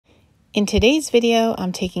In today's video,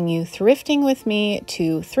 I'm taking you thrifting with me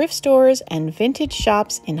to thrift stores and vintage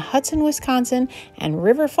shops in Hudson, Wisconsin and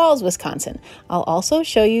River Falls, Wisconsin. I'll also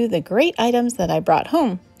show you the great items that I brought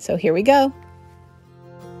home. So here we go.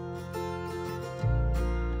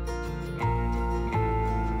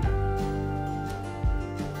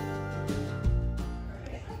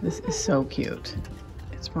 This is so cute.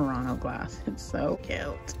 It's Murano glass. It's so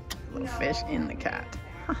cute. Little fish in the cat.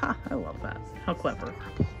 Haha, I love that. How clever.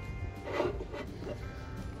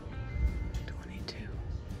 22.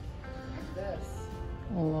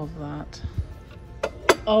 I love that.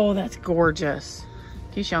 Oh, that's gorgeous.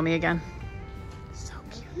 Can you show me again? So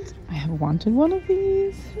cute. I have wanted one of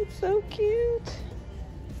these. It's so cute.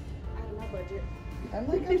 I'm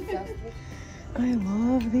like obsessed with. I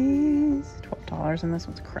love these. $12 and this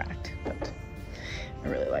one's cracked, but I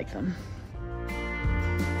really like them.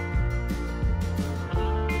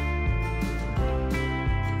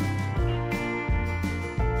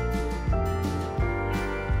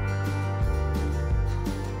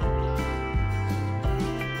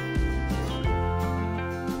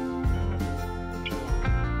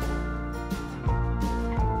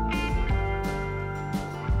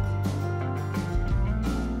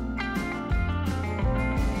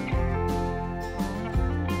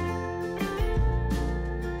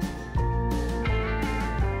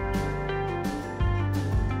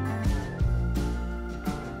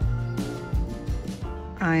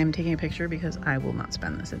 I am taking a picture because I will not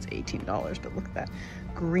spend this. It's $18, but look at that.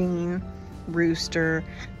 Green rooster,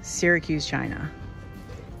 Syracuse china,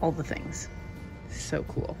 all the things. So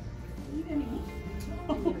cool.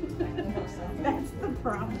 That's the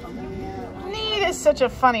problem. Neat is such a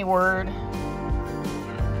funny word.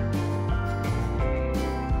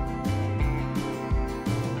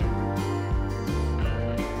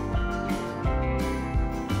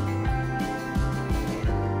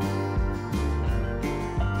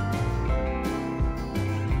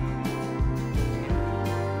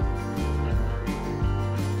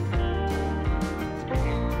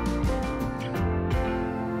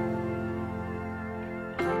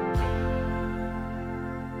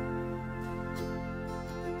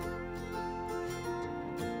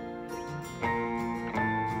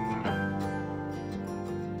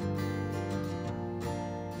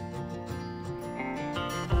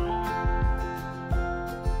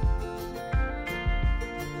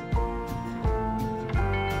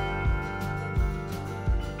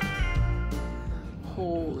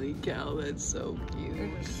 Holy cow, that's so cute.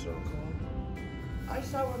 It was so cool. I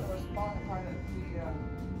saw one that was falling apart at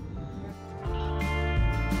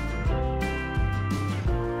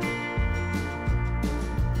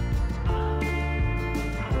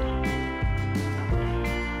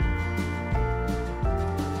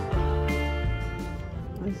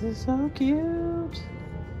the This is so cute.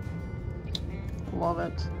 Love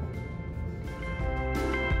it.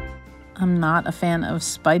 I'm not a fan of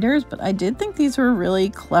spiders, but I did think these were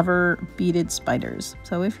really clever beaded spiders.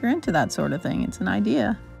 So if you're into that sort of thing, it's an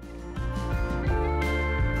idea.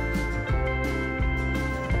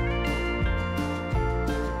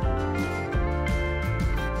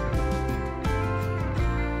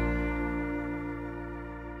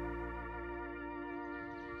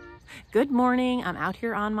 Good morning. I'm out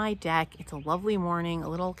here on my deck. It's a lovely morning, a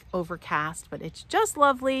little overcast, but it's just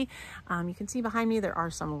lovely. You can see behind me there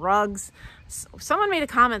are some rugs. Someone made a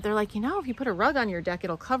comment. They're like, you know, if you put a rug on your deck,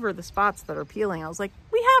 it'll cover the spots that are peeling. I was like,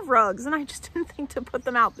 we have rugs, and I just didn't think to put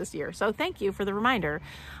them out this year. So thank you for the reminder.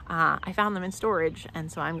 I found them in storage,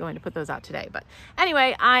 and so I'm going to put those out today. But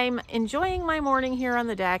anyway, I'm enjoying my morning here on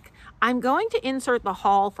the deck. I'm going to insert the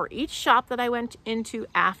haul for each shop that I went into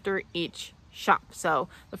after each shop. So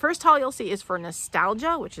the first haul you'll see is for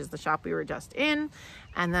Nostalgia, which is the shop we were just in,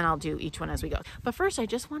 and then I'll do each one as we go. But first, I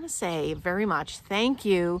just want to say very much thank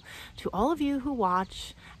you to all of you who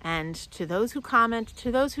watch, and to those who comment,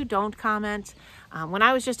 to those who don't comment. When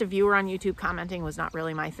I was just a viewer on YouTube, commenting was not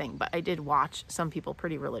really my thing, but I did watch some people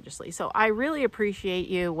pretty religiously. So I really appreciate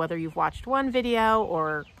you, whether you've watched one video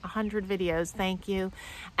or 100 videos, thank you.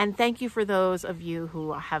 And thank you for those of you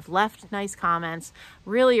who have left nice comments.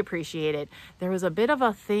 Really appreciate it. There was a bit of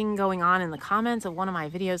a thing going on in the comments of one of my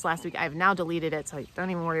videos last week. I've now deleted it, so don't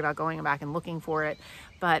even worry about going back and looking for it.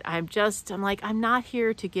 But I'm like, I'm not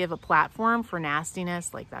here to give a platform for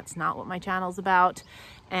nastiness. Like, that's not what my channel's about.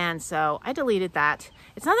 And so I deleted that.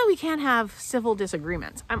 It's not that we can't have civil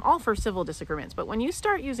disagreements. I'm all for civil disagreements. But when you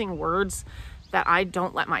start using words that I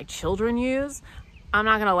don't let my children use, I'm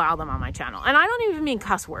not going to allow them on my channel. And I don't even mean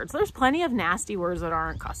cuss words. There's plenty of nasty words that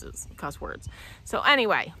aren't cuss words. So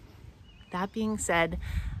anyway, that being said,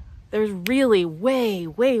 there's really way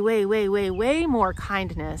more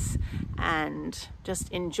kindness and just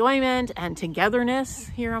enjoyment and togetherness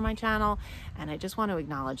here on my channel. And I just want to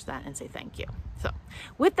acknowledge that and say thank you. So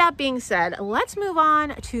with that being said, let's move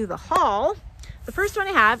on to the haul. The first one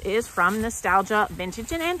I have is from Nostalgia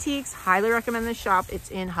Vintage and Antiques. Highly recommend this shop. It's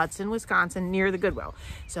in Hudson, Wisconsin, near the Goodwill.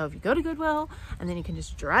 So if you go to Goodwill, and then you can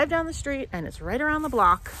just drive down the street, and it's right around the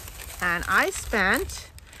block. And I spent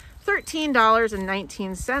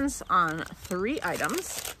 $13.19 on 3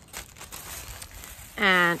 items.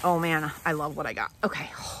 And oh man, I love what I got. Okay,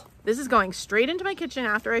 this is going straight into my kitchen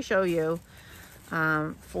after I show you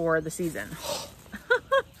for the season.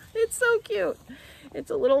 It's so cute. It's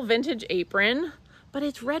a little vintage apron, but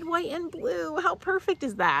it's red, white, and blue. How perfect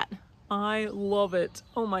is that? I love it.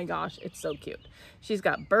 Oh my gosh, it's so cute. She's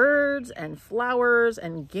got birds and flowers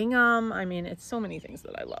and gingham. I mean, it's so many things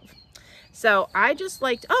that I love. So I just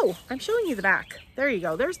liked, oh, I'm showing you the back. There you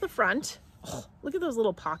go. There's the front. Oh, look at those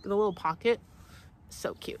little pocket, the little pocket.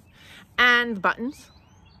 So cute. And the buttons.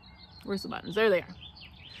 Where's the buttons? There they are.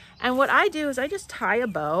 And what I do is I just tie a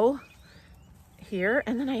bow here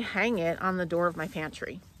and then I hang it on the door of my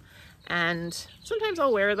pantry. And sometimes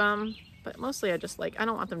I'll wear them, but mostly I just like, I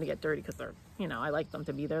don't want them to get dirty because they're, you know, I like them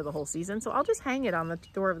to be there the whole season. So I'll just hang it on the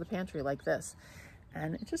door of the pantry like this.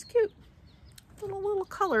 And it's just cute. Little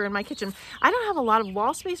color in my kitchen. I don't have a lot of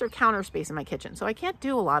wall space or counter space in my kitchen, so I can't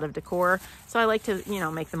do a lot of decor. So I like to, you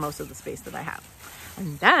know, make the most of the space that I have.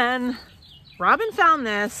 And then Robin found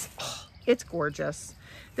this. Oh, it's gorgeous.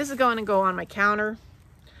 This is going to go on my counter.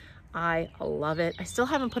 I love it. I still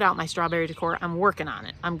haven't put out my strawberry decor. I'm working on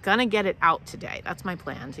it. I'm gonna get it out today. That's my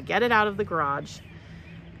plan, to get it out of the garage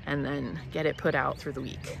and then get it put out through the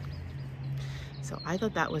week. So I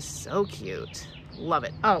thought that was so cute. Love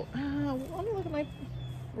it. Oh, let me look at my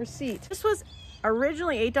receipt. This was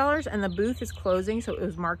originally $8 and the booth is closing, so it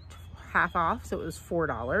was marked half off, so it was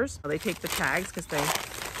 $4. They take the tags because they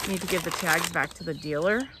need to give the tags back to the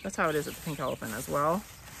dealer. That's how it is at the Pink Elephant as well.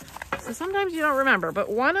 So sometimes you don't remember, but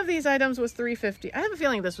one of these items was $3.50. I have a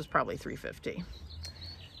feeling this was probably $3.50. I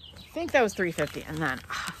think that was $3.50. And then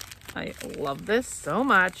I love this so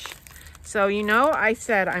much. So, you know, I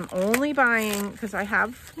said I'm only buying, because I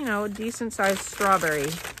have, you know, a decent sized strawberry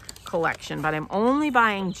collection, but I'm only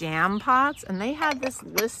buying jam pots, and they had this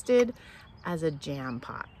listed as a jam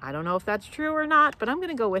pot. I don't know if that's true or not, but I'm going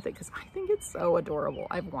to go with it because I think it's so adorable.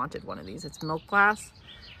 I've wanted one of these. It's milk glass,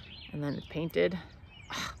 and then it's painted.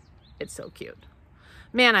 It's so cute.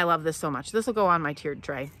 Man, I love this so much. This will go on my tiered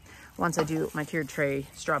tray once I do my tiered tray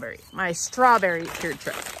my strawberry tiered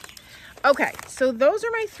tray. Okay, so those are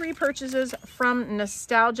my 3 purchases from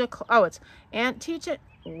Nostalgia. Oh, it's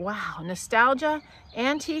wow, Nostalgia,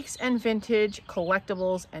 Antiques and Vintage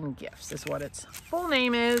Collectibles and Gifts is what its full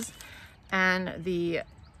name is. And the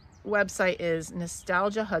website is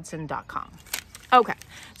nostalgiahudson.com. Okay,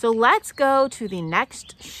 so let's go to the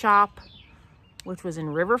next shop, which was in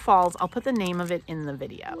River Falls. I'll put the name of it in the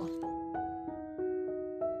video.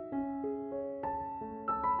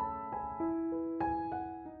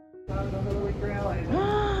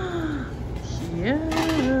 Cute.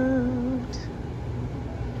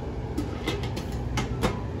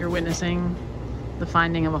 You're witnessing the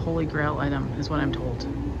finding of a Holy Grail item, is what I'm told.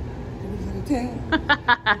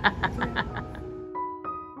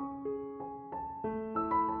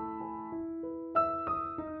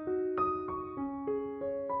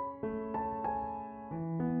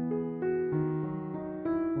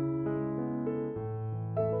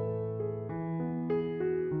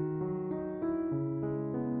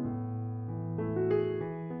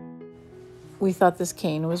 We thought this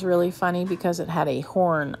cane was really funny because it had a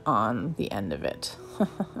horn on the end of it.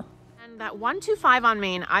 And that 125 on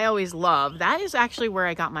Main, I always love. That is actually where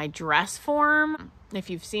I got my dress form.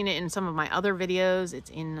 If you've seen it in some of my other videos,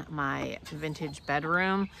 it's in my vintage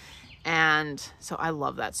bedroom. And so I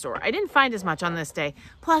love that store. I didn't find as much on this day.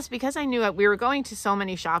 Plus, because I knew we were going to so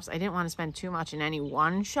many shops, I didn't want to spend too much in any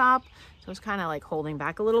one shop. So I was kind of like holding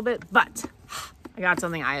back a little bit. But I got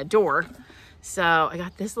something I adore. So I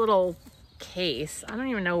got this little case. I don't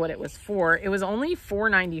even know what it was for. It was only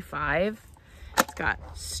 $4.95. It's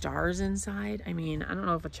got stars inside. I mean, I don't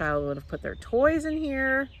know if a child would have put their toys in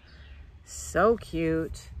here. So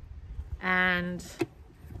cute. And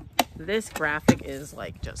this graphic is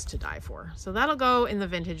like just to die for. So that'll go in the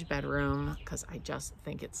vintage bedroom because I just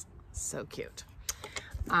think it's so cute.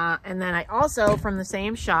 And then I also, from the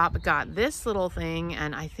same shop, got this little thing,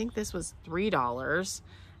 and I think this was $3.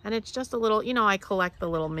 And it's just a little, you know, I collect the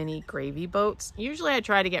little mini gravy boats. Usually I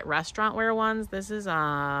try to get restaurant wear ones. This is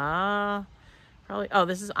probably, oh,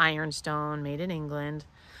 this is ironstone, made in England.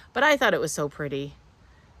 But I thought it was so pretty.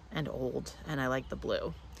 and old, and I like the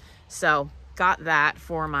blue. So got that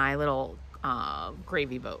for my little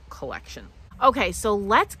gravy boat collection. Okay, so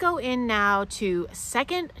let's go in now to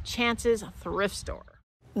Second Chance's thrift store.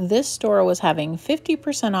 This store was having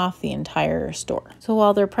 50% off the entire store. So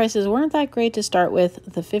while their prices weren't that great to start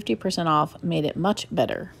with, the 50% off made it much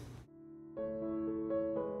better.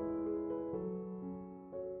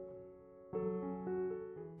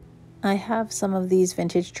 I have some of these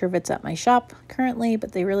vintage trivets at my shop currently,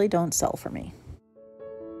 but they really don't sell for me.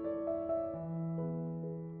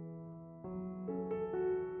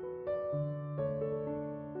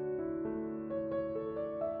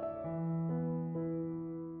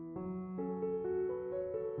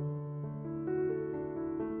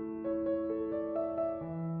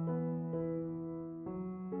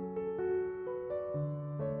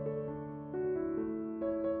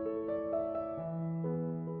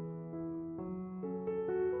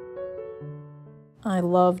 I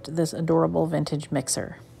loved this adorable vintage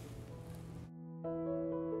mixer.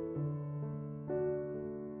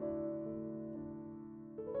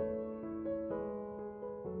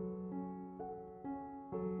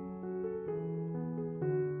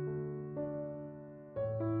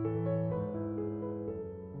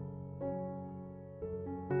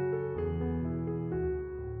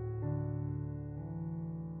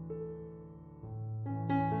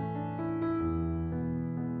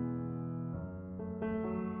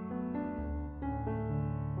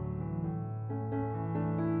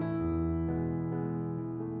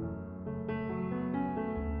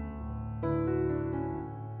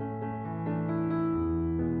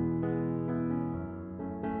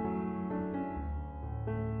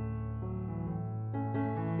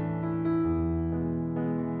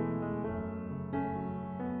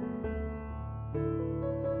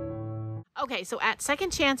 Okay, so at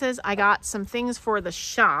Second Chance's, I got some things for the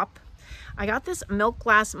shop. I got this milk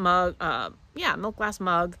glass mug, milk glass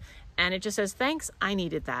mug, and it just says, thanks, I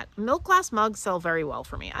needed that. Milk glass mugs sell very well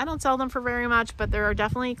for me. I don't sell them for very much, but there are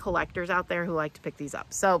definitely collectors out there who like to pick these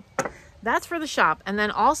up. So that's for the shop. And then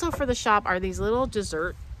also for the shop are these little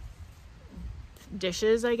dessert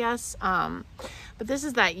dishes, I guess. But this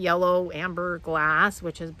is that yellow amber glass,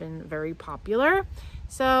 which has been very popular.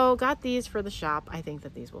 So got these for the shop. I think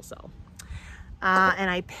that these will sell. And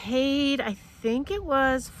I paid, I think it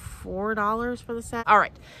was $4 for the set. All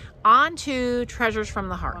right, on to Treasures from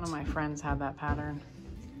the Heart. One of my friends had that pattern,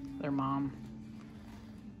 their mom.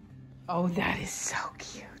 Oh, that is so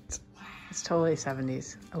cute. It's totally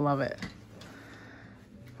 70s. I love it.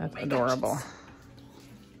 That's adorable. Gosh.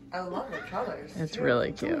 I love the colors. It's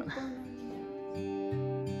really cute.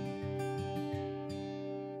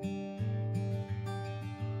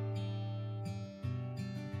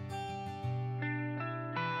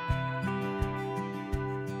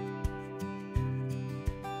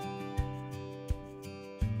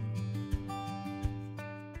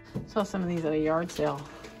 Saw some of these at a yard sale.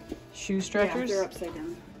 Shoe stretchers. Yeah, they're upside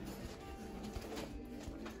down.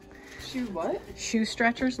 Shoe what? Shoe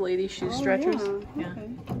stretchers, lady shoe stretchers. Yeah. Okay.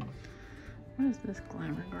 What is this?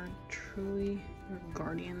 Glamour Guard? Truly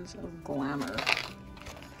Guardians of Glamour.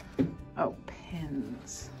 Oh,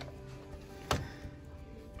 pins.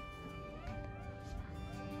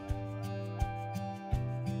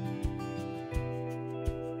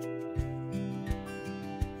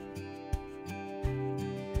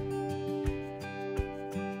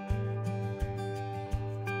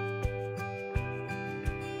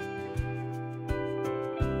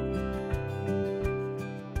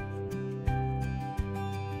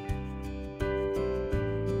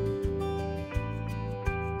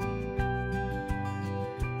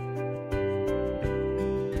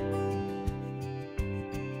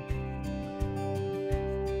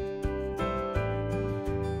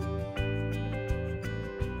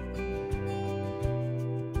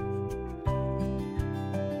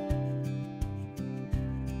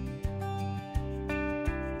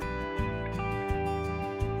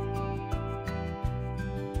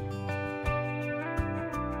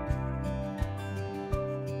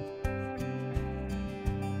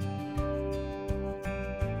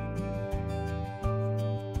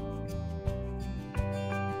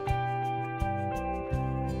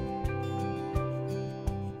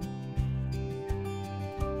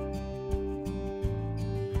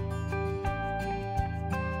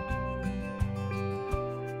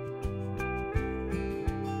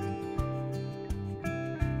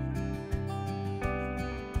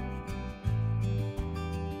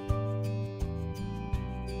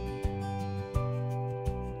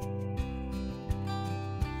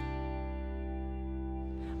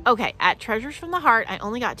 Okay, at Treasures from the Heart, I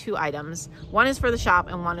only got 2 items. One is for the shop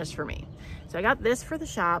and one is for me. So I got this for the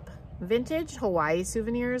shop. Vintage Hawaii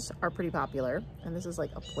souvenirs are pretty popular. And this is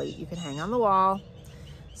like a plate you can hang on the wall.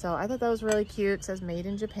 So I thought that was really cute. It says made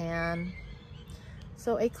in Japan.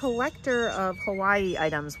 So a collector of Hawaii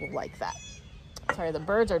items will like that. Sorry, the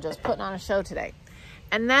birds are just putting on a show today.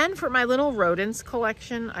 And then for my little rodents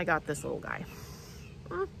collection, I got this little guy.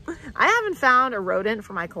 I haven't found a rodent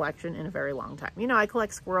for my collection in a very long time. You know, I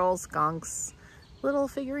collect squirrels, skunks, little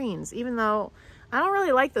figurines, even though I don't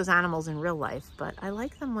really like those animals in real life, but I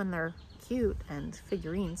like them when they're cute and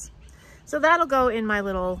figurines. So that'll go in my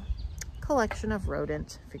little collection of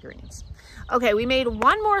rodent figurines. Okay, we made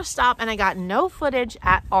one more stop and I got no footage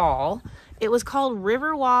at all. It was called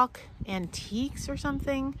Riverwalk Antiques or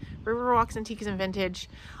something. Riverwalks Antiques and Vintage.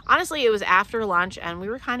 Honestly, it was after lunch and we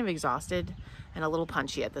were kind of exhausted and a little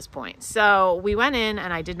punchy at this point. So we went in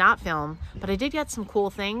and I did not film, but I did get some cool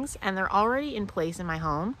things and they're already in place in my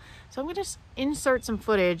home. So I'm gonna just insert some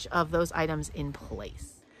footage of those items in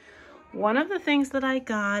place. One of the things that I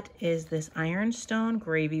got is this ironstone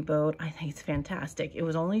gravy boat. I think it's fantastic. It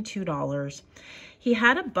was only $2. He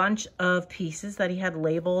had a bunch of pieces that he had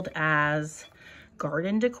labeled as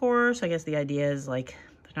garden decor. So I guess the idea is like,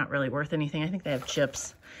 they're not really worth anything. I think they have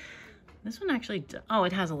chips. This one actually, oh,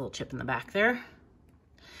 it has a little chip in the back there.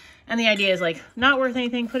 And the idea is like, not worth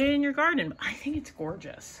anything, put it in your garden. But I think it's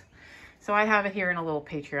gorgeous. So I have it here in a little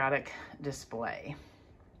patriotic display.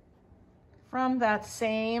 From that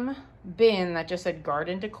same bin that just said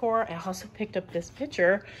garden decor, I also picked up this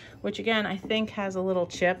picture, which again, I think has a little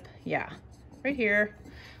chip. Yeah, right here.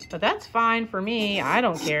 But that's fine for me, I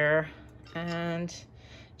don't care. And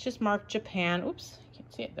it's just marked Japan. Oops,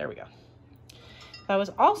 can't see it, there we go. That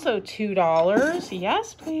was also $2.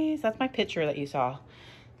 Yes, please. That's my picture that you saw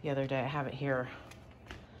the other day. I have it here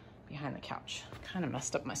behind the couch. Kind of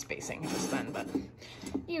messed up my spacing just then, but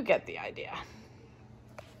you get the idea.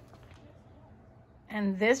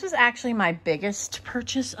 And this was actually my biggest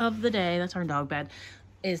purchase of the day. That's our dog bed.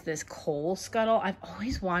 Is this coal scuttle. I've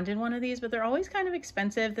always wanted one of these, but they're always kind of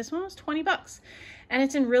expensive. This one was 20 bucks and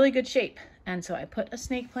it's in really good shape. And so I put a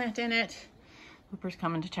snake plant in it. Hooper's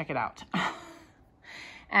coming to check it out.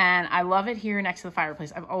 And I love it here next to the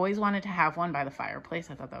fireplace. I've always wanted to have one by the fireplace.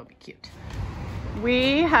 I thought that would be cute.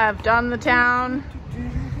 We have done the town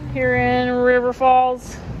here in River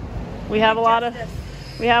Falls. We have a lot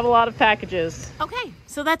of packages. Okay,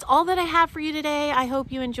 so that's all that I have for you today. I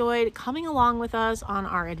hope you enjoyed coming along with us on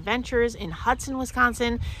our adventures in Hudson,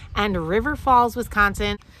 Wisconsin and River Falls,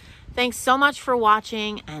 Wisconsin. Thanks so much for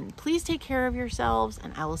watching and please take care of yourselves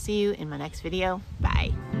and I will see you in my next video.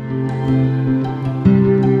 Bye.